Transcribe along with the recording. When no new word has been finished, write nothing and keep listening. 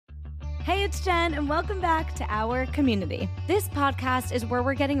Hey, it's Jen, and welcome back to our community. This podcast is where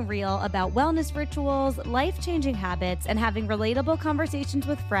we're getting real about wellness rituals, life-changing habits, and having relatable conversations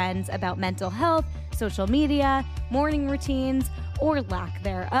with friends about mental health, social media, morning routines, or lack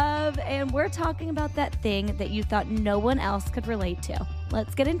thereof. And we're talking about that thing that you thought no one else could relate to.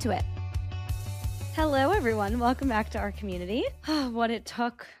 Let's get into it. Hello, everyone. Welcome back to our community. What it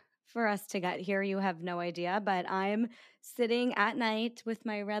took for us to get here, you have no idea, but I'm sitting at night with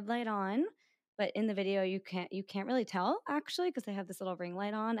my red light on. But in the video, you can't really tell actually because I have this little ring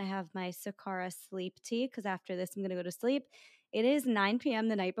light on. I have my Sakara sleep tea because after this, I'm gonna go to sleep. It is 9 p.m.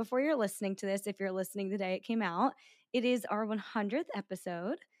 the night before you're listening to this. If you're listening the day it came out, it is our 100th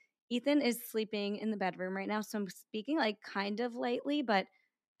episode. Ethan is sleeping in the bedroom right now, so I'm speaking like kind of lightly, but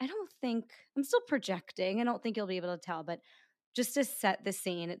I don't think I'm still projecting. I don't think you'll be able to tell, but just to set the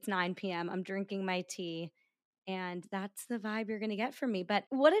scene, it's 9 p.m. I'm drinking my tea, and that's the vibe you're going to get from me. But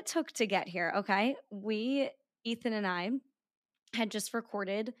what it took to get here, okay? Ethan and I, had just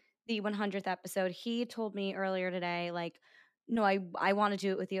recorded the 100th episode. He told me earlier today, like, no, I want to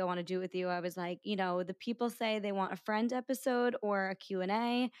do it with you. I want to do it with you. I was like, the people say they want a friend episode or a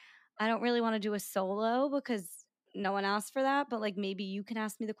Q&A. I don't really want to do a solo because no one asked for that, but like maybe you can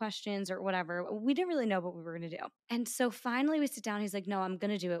ask me the questions or whatever. We didn't really know what we were going to do. And so finally we sit down. He's like, no, I'm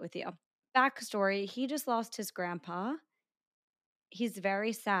going to do it with you. Backstory, he just lost his grandpa. He's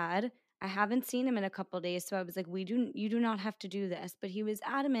very sad. I haven't seen him in a couple of days, so I was like, you do not have to do this." But he was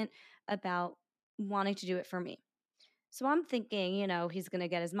adamant about wanting to do it for me. So I'm thinking, he's going to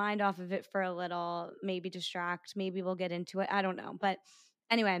get his mind off of it for a little, maybe distract, maybe we'll get into it. I don't know. But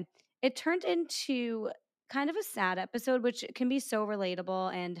anyway, it turned into kind of a sad episode, which can be so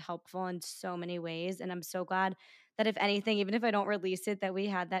relatable and helpful in so many ways. And I'm so glad that if anything, even if I don't release it, that we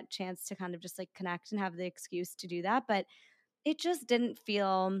had that chance to kind of just like connect and have the excuse to do that. But it just didn't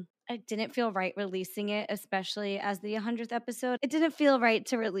feel right releasing it, especially as the 100th episode. It didn't feel right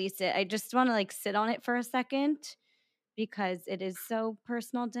to release it. I just want to like sit on it for a second because it is so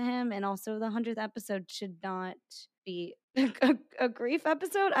personal to him. And also, the 100th episode should not be a grief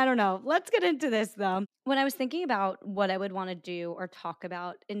episode. I don't know. Let's get into this though. When I was thinking about what I would want to do or talk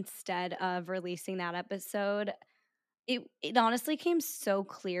about instead of releasing that episode, it honestly came so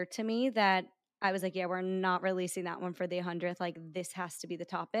clear to me that I was like, yeah, we're not releasing that one for the 100th. Like, this has to be the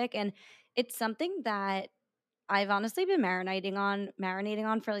topic. And it's something that I've honestly been marinating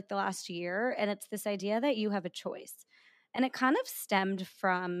on for like the last year. And it's this idea that you have a choice. And it kind of stemmed,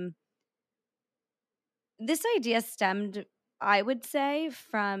 I would say,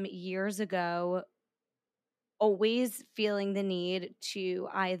 from years ago, always feeling the need to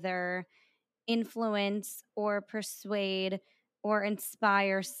either influence or persuade or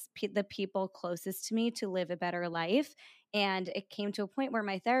inspire the people closest to me to live a better life. And it came to a point where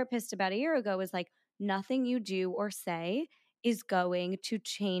my therapist about a year ago was like, nothing you do or say is going to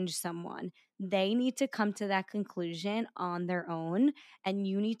change someone. They need to come to that conclusion on their own. And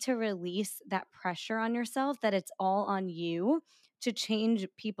you need to release that pressure on yourself that it's all on you to change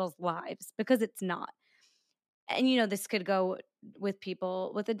people's lives because it's not. And this could go with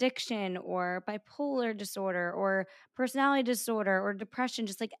people with addiction or bipolar disorder or personality disorder or depression,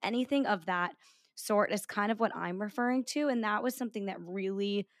 just like anything of that sort is kind of what I'm referring to. And that was something that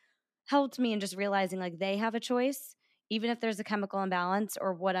really helped me in just realizing like they have a choice. Even if there's a chemical imbalance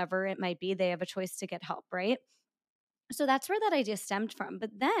or whatever it might be, they have a choice to get help, right? So that's where that idea stemmed from.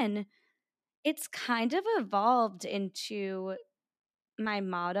 But then it's kind of evolved into my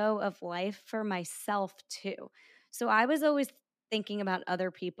motto of life for myself too. So I was always thinking about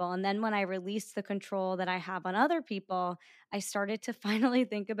other people. And then when I released the control that I have on other people, I started to finally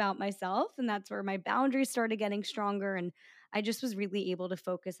think about myself. And that's where my boundaries started getting stronger. And I just was really able to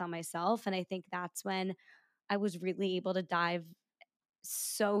focus on myself. And I think that's when I was really able to dive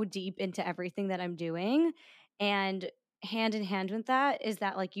so deep into everything that I'm doing. And hand in hand with that is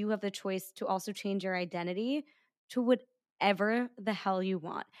that like you have the choice to also change your identity to whatever the hell you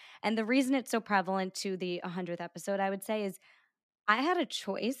want. And the reason it's so prevalent to the 100th episode, I would say, is I had a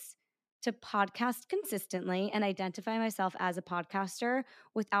choice to podcast consistently and identify myself as a podcaster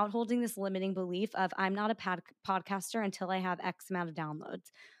without holding this limiting belief of I'm not a podcaster until I have X amount of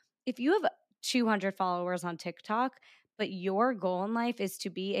downloads. If you have 200 followers on TikTok, but your goal in life is to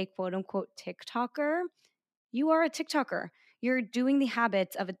be a quote unquote TikToker, you are a TikToker. You're doing the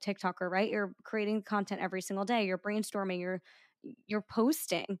habits of a TikToker, right? You're creating content every single day. You're brainstorming, you're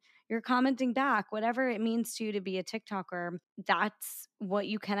posting, you're commenting back, whatever it means to you to be a TikToker, that's what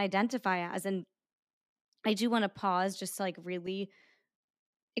you can identify as. And I do want to pause just to like really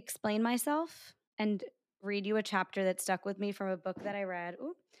explain myself and read you a chapter that stuck with me from a book that I read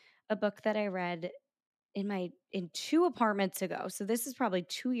a book that I read in 2 apartments ago. So this is probably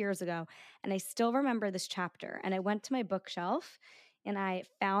 2 years ago. And I still remember this chapter. And I went to my bookshelf and I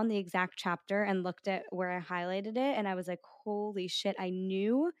found the exact chapter and looked at where I highlighted it. And I was like, holy shit, I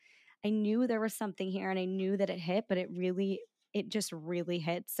knew there was something here and I knew that it hit, but it just really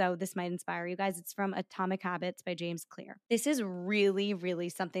hit. So this might inspire you guys. It's from Atomic Habits by James Clear. This is really, really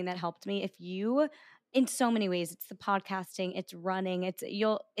something that helped me. If you in so many ways, it's the podcasting, it's running,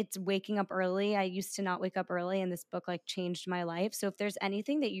 it's waking up early. I used to not wake up early and this book like changed my life. So if there's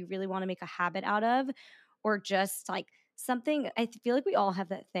anything that you really want to make a habit out of, or just like something, I feel like we all have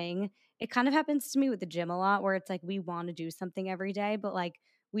that thing. It kind of happens to me with the gym a lot where it's like we want to do something every day, but like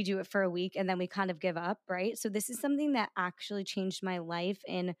we do it for a week and then we kind of give up, right? So this is something that actually changed my life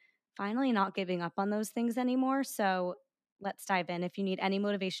in finally not giving up on those things anymore. So let's dive in. If you need any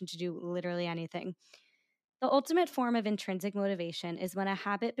motivation to do literally anything, the ultimate form of intrinsic motivation is when a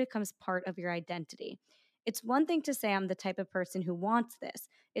habit becomes part of your identity. It's one thing to say, I'm the type of person who wants this.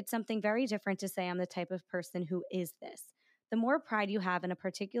 It's something very different to say, I'm the type of person who is this. The more pride you have in a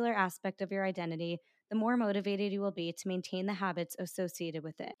particular aspect of your identity, the more motivated you will be to maintain the habits associated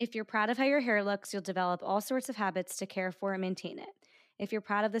with it. If you're proud of how your hair looks, you'll develop all sorts of habits to care for and maintain it. If you're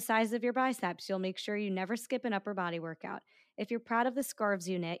proud of the size of your biceps, you'll make sure you never skip an upper body workout. If you're proud of the scarves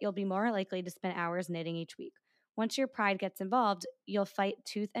you knit, you'll be more likely to spend hours knitting each week. Once your pride gets involved, you'll fight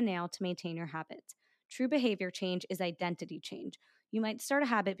tooth and nail to maintain your habits. True behavior change is identity change. You might start a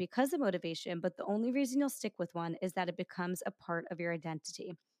habit because of motivation, but the only reason you'll stick with one is that it becomes a part of your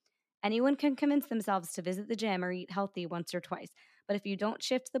identity. Anyone can convince themselves to visit the gym or eat healthy once or twice, but if you don't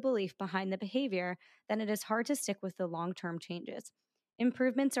shift the belief behind the behavior, then it is hard to stick with the long term changes.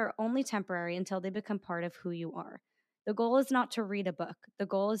 Improvements are only temporary until they become part of who you are. The goal is not to read a book, the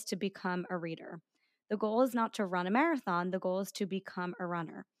goal is to become a reader. The goal is not to run a marathon, the goal is to become a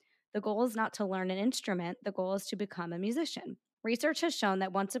runner. The goal is not to learn an instrument, the goal is to become a musician. Research has shown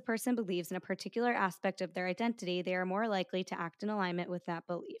that once a person believes in a particular aspect of their identity, they are more likely to act in alignment with that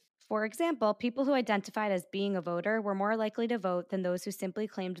belief. For example, people who identified as being a voter were more likely to vote than those who simply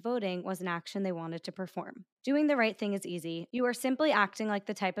claimed voting was an action they wanted to perform. Doing the right thing is easy. You are simply acting like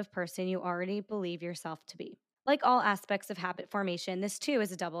the type of person you already believe yourself to be. Like all aspects of habit formation, this too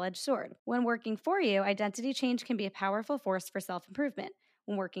is a double edged sword. When working for you, identity change can be a powerful force for self improvement.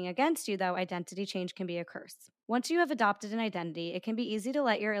 When working against you, though, identity change can be a curse. Once you have adopted an identity, it can be easy to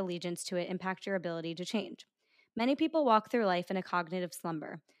let your allegiance to it impact your ability to change. Many people walk through life in a cognitive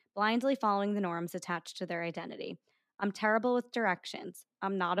slumber, blindly following the norms attached to their identity. I'm terrible with directions.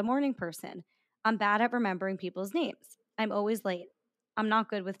 I'm not a morning person. I'm bad at remembering people's names. I'm always late. I'm not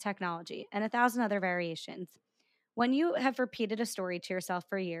good with technology, and 1,000 other variations. When you have repeated a story to yourself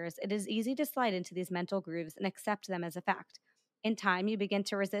for years, it is easy to slide into these mental grooves and accept them as a fact. In time, you begin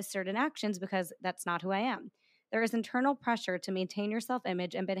to resist certain actions because that's not who I am. There is internal pressure to maintain your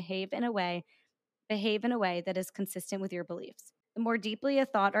self-image and behave in a way that is consistent with your beliefs. The more deeply a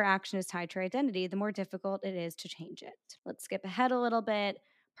thought or action is tied to your identity, the more difficult it is to change it. Let's skip ahead a little bit.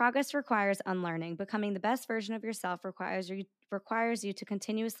 Progress requires unlearning. Becoming the best version of yourself requires you to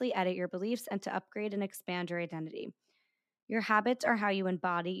continuously edit your beliefs and to upgrade and expand your identity. Your habits are how you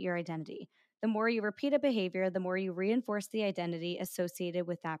embody your identity. The more you repeat a behavior, the more you reinforce the identity associated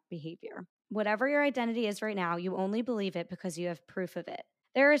with that behavior. Whatever your identity is right now, you only believe it because you have proof of it.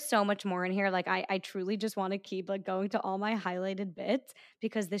 There is so much more in here. Like I truly just want to keep like going to all my highlighted bits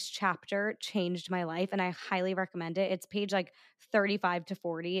because this chapter changed my life and I highly recommend it. It's page like 35 to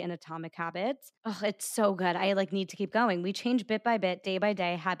 40 in Atomic Habits. Oh, it's so good. I like need to keep going. We change bit by bit, day by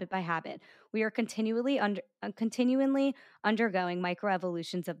day, habit by habit. We are continually undergoing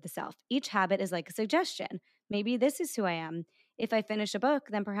microevolutions of the self. Each habit is like a suggestion. Maybe this is who I am. If I finish a book,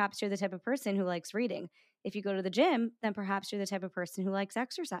 then perhaps you're the type of person who likes reading. If you go to the gym, then perhaps you're the type of person who likes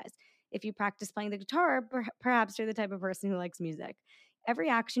exercise. If you practice playing the guitar, perhaps you're the type of person who likes music. Every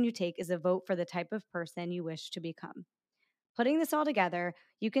action you take is a vote for the type of person you wish to become. Putting this all together,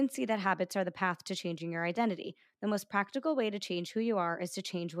 you can see that habits are the path to changing your identity. The most practical way to change who you are is to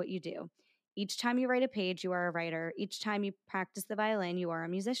change what you do. Each time you write a page, you are a writer. Each time you practice the violin, you are a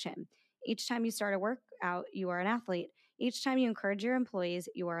musician. Each time you start a workout, you are an athlete. Each time you encourage your employees,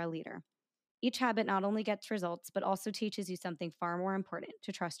 you are a leader. Each habit not only gets results, but also teaches you something far more important,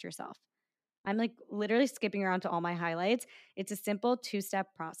 to trust yourself. I'm like literally skipping around to all my highlights. It's a simple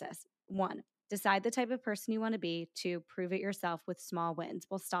 2-step process. 1, decide the type of person you want to be. 2, prove it yourself with small wins.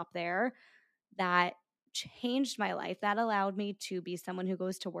 We'll stop there. That changed my life. That allowed me to be someone who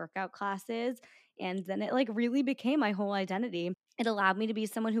goes to workout classes. And then it like really became my whole identity. It allowed me to be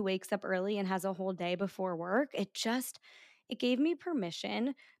someone who wakes up early and has a whole day before work. it gave me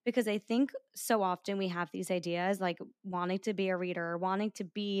permission, because I think so often we have these ideas like wanting to be a reader or wanting to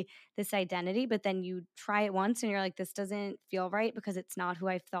be this identity, but then you try it once and you're like, this doesn't feel right because it's not who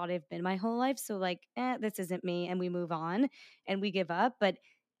I've thought I've been my whole life. So, like, this isn't me. And we move on and we give up. But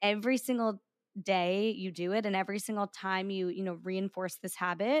every single day you do it, and every single time you reinforce this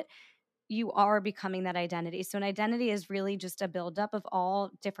habit, you are becoming that identity. So, an identity is really just a buildup of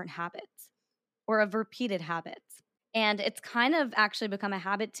all different habits or of repeated habits. And it's kind of actually become a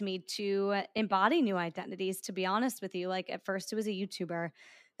habit to me to embody new identities, to be honest with you. Like, at first it was a YouTuber,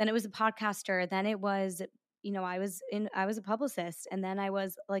 then it was a podcaster, then it was, I was a publicist, and then I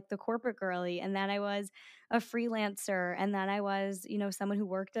was like the corporate girly, and then I was a freelancer, and then I was, someone who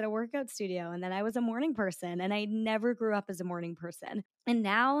worked at a workout studio, and then I was a morning person, and I never grew up as a morning person. And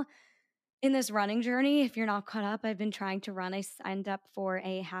now in this running journey, if you're not caught up, I've been trying to run. I signed up for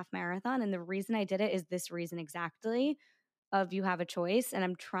a half marathon. And the reason I did it is this reason exactly, of you have a choice. And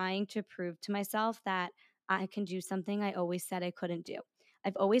I'm trying to prove to myself that I can do something I always said I couldn't do.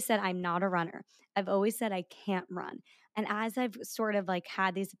 I've always said I'm not a runner. I've always said I can't run. And as I've sort of like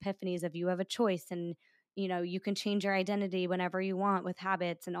had these epiphanies of you have a choice, and you can change your identity whenever you want with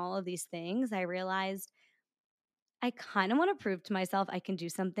habits and all of these things, I realized I kind of want to prove to myself I can do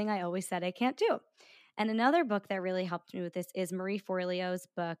something I always said I can't do. And another book that really helped me with this is Marie Forleo's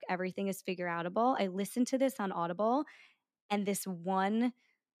book, Everything is Figure Outable. I listened to this on Audible, and this one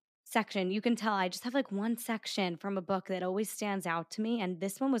section, you can tell I just have like one section from a book that always stands out to me. And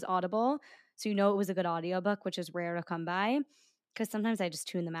this one was Audible. So it was a good audiobook, which is rare to come by because sometimes I just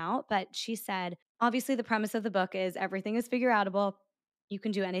tune them out. But she said, obviously, the premise of the book is everything is figure outable. You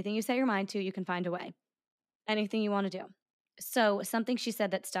can do anything you set your mind to, you can find a way, anything you want to do. So, something she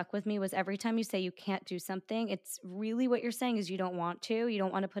said that stuck with me was every time you say you can't do something, it's really what you're saying is you don't want to. You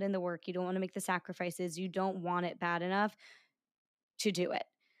don't want to put in the work. You don't want to make the sacrifices. You don't want it bad enough to do it.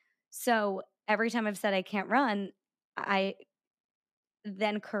 So, every time I've said I can't run, I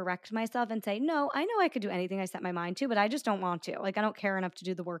then correct myself and say, no, I know I could do anything I set my mind to, but I just don't want to. Like, I don't care enough to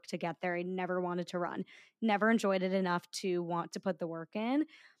do the work to get there. I never wanted to run, never enjoyed it enough to want to put the work in.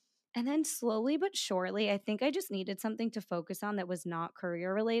 And then slowly but surely, I think I just needed something to focus on that was not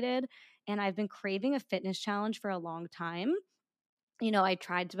career related. And I've been craving a fitness challenge for a long time. I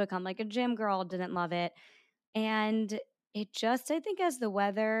tried to become like a gym girl, didn't love it. And it just, I think as the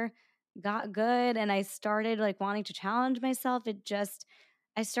weather got good and I started like wanting to challenge myself,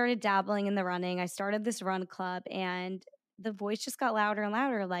 I started dabbling in the running. I started this run club, and the voice just got louder and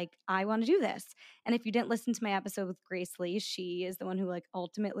louder. Like, I want to do this. And if you didn't listen to my episode with Grace Lee, she is the one who like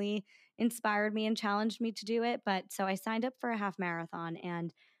ultimately inspired me and challenged me to do it. But so I signed up for a half marathon,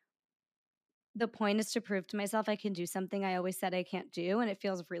 and the point is to prove to myself I can do something I always said I can't do. And it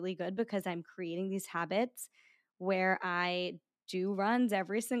feels really good because I'm creating these habits where I do runs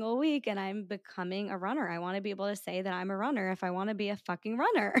every single week and I'm becoming a runner. I want to be able to say that I'm a runner if I want to be a fucking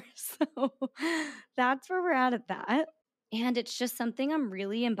runner. So that's where we're at that. And it's just something I'm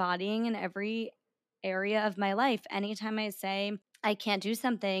really embodying in every area of my life. Anytime I say, I can't do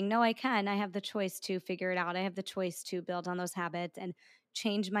something, no, I can. I have the choice to figure it out. I have the choice to build on those habits and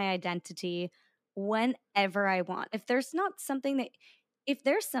change my identity whenever I want. If there's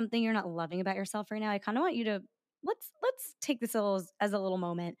something you're not loving about yourself right now, I kind of want you to let's take this as a little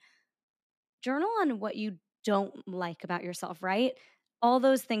moment. Journal on what you don't like about yourself, right? All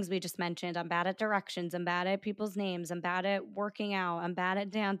those things we just mentioned. I'm bad at directions. I'm bad at people's names. I'm bad at working out. I'm bad at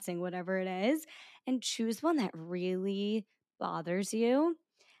dancing, whatever it is. And choose one that really bothers you.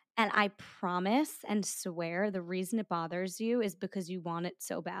 And I promise and swear the reason it bothers you is because you want it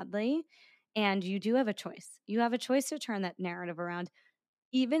so badly. And you do have a choice. You have a choice to turn that narrative around.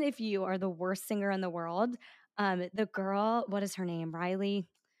 Even if you are the worst singer in the world, the girl, what is her name? Riley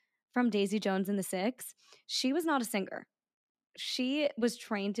from Daisy Jones and the Six. She was not a singer. She was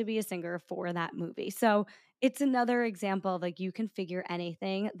trained to be a singer for that movie. So it's another example of like you can figure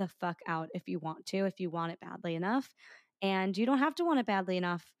anything the fuck out if you want to, if you want it badly enough. And you don't have to want it badly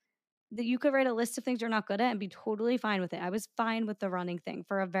enough that you could write a list of things you're not good at and be totally fine with it. I was fine with the running thing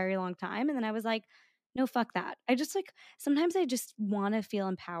for a very long time. And then I was like, no, fuck that. Sometimes I just want to feel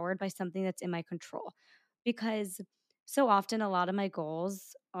empowered by something that's in my control, because so often a lot of my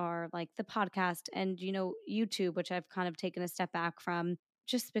goals are like the podcast and, YouTube, which I've kind of taken a step back from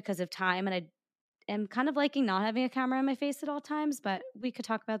just because of time. And I am kind of liking not having a camera in my face at all times, but we could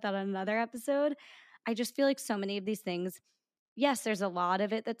talk about that on another episode. I just feel like so many of these things, yes, there's a lot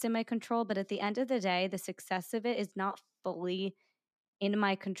of it that's in my control, but at the end of the day, the success of it is not fully in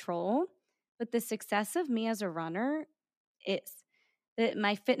my control. But the success of me as a runner is that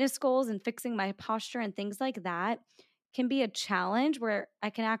my fitness goals and fixing my posture and things like that can be a challenge where I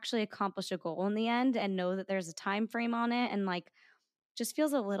can actually accomplish a goal in the end and know that there's a time frame on it and like just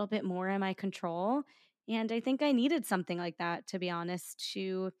feels a little bit more in my control. And I think I needed something like that, to be honest,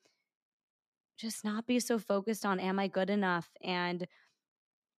 to just not be so focused on am I good enough and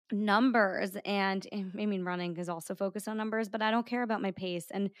numbers. And I mean, running is also focused on numbers, but I don't care about my pace.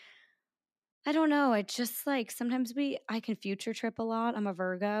 And I don't know. It's just like sometimes I can future trip a lot. I'm a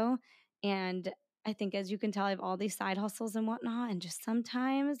Virgo. And I think, as you can tell, I have all these side hustles and whatnot. And just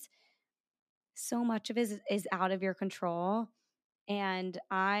sometimes so much of it is out of your control. And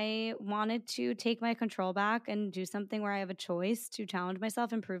I wanted to take my control back and do something where I have a choice to challenge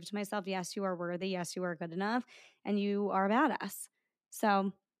myself and prove to myself, yes, you are worthy. Yes, you are good enough. And you are a badass.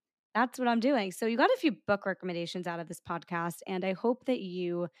 So that's what I'm doing. So you got a few book recommendations out of this podcast. And I hope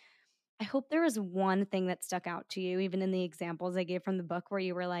there was one thing that stuck out to you, even in the examples I gave from the book where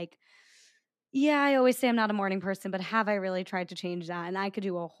you were like, yeah, I always say I'm not a morning person, but have I really tried to change that? And I could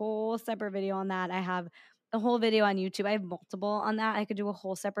do a whole separate video on that. I have a whole video on YouTube. I have multiple on that. I could do a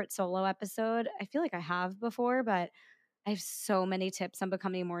whole separate solo episode. I feel like I have before, but I have so many tips on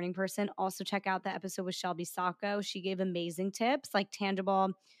becoming a morning person. Also, check out the episode with Shelby Sacco. She gave amazing tips, like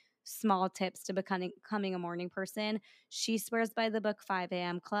tangible, small tips to becoming a morning person. She swears by the book 5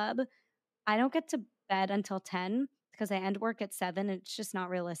 a.m. Club. I don't get to bed until 10 because I end work at 7. And it's just not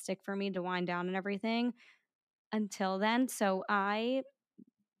realistic for me to wind down and everything until then. So I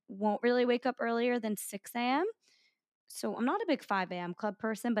won't really wake up earlier than 6 a.m. So I'm not a big 5 a.m. club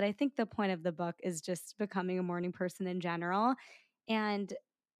person, but I think the point of the book is just becoming a morning person in general. And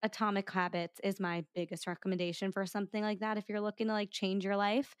Atomic Habits is my biggest recommendation for something like that if you're looking to like change your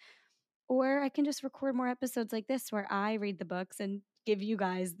life. Or I can just record more episodes like this where I read the books and give you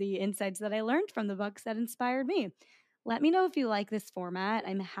guys the insights that I learned from the books that inspired me. Let me know if you like this format.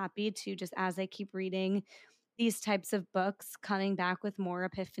 I'm happy to, just as I keep reading these types of books, coming back with more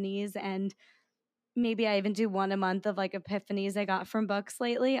epiphanies, and maybe I even do one a month of like epiphanies I got from books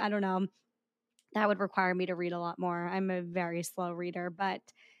lately. I don't know. That would require me to read a lot more. I'm a very slow reader, but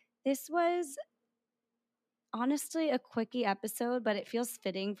this was honestly a quickie episode, but it feels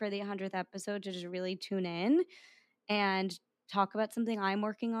fitting for the 100th episode to just really tune in and talk about something I'm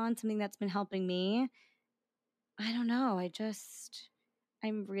working on, something that's been helping me. I don't know.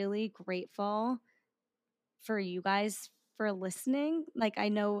 I'm really grateful for you guys for listening. Like, I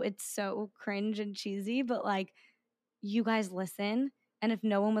know it's so cringe and cheesy, but like, you guys listen. And if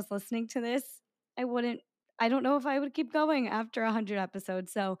no one was listening to this, I don't know if I would keep going after 100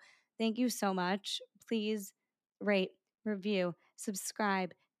 episodes. So thank you so much. Please rate, review,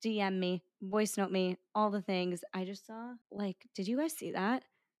 subscribe, DM me, voice note me, all the things. I just saw, like, did you guys see that?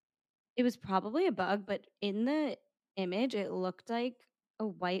 It was probably a bug, but in the image, it looked like a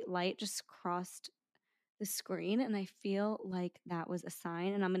white light just crossed the screen. And I feel like that was a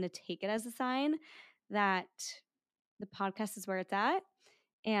sign. And I'm going to take it as a sign that the podcast is where it's at.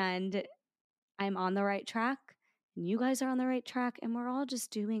 And I'm on the right track. And you guys are on the right track. And we're all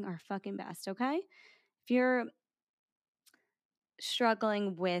just doing our fucking best, okay? If you're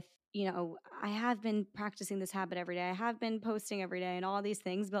struggling with, I have been practicing this habit every day. I have been posting every day and all these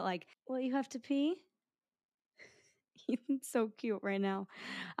things, but like, well, you have to pee. Ethan's so cute right now.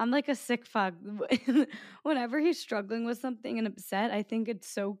 I'm like a sick fuck. Whenever he's struggling with something and upset, I think it's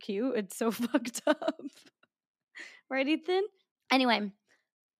so cute. It's so fucked up. Right, Ethan? Anyway,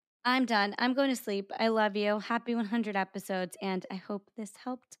 I'm done. I'm going to sleep. I love you. Happy 100 episodes. And I hope this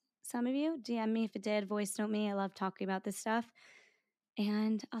helped some of you. DM me if it did. Voice note me. I love talking about this stuff.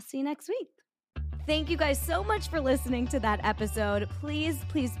 And I'll see you next week. Thank you guys so much for listening to that episode. Please,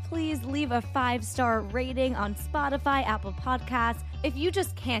 please, please leave a 5-star rating on Spotify, Apple Podcasts. If you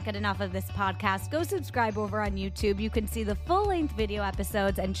just can't get enough of this podcast, go subscribe over on YouTube. You can see the full-length video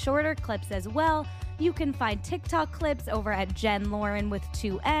episodes and shorter clips as well. You can find TikTok clips over at Jen Lauren with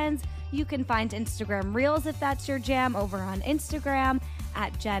 2 N's. You can find Instagram Reels if that's your jam over on Instagram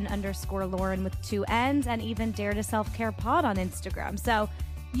at Jen_Lauren with 2 N's, and even Dare to Self-Care Pod on Instagram. So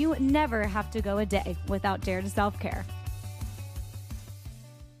you never have to go a day without Dare to Self-Care.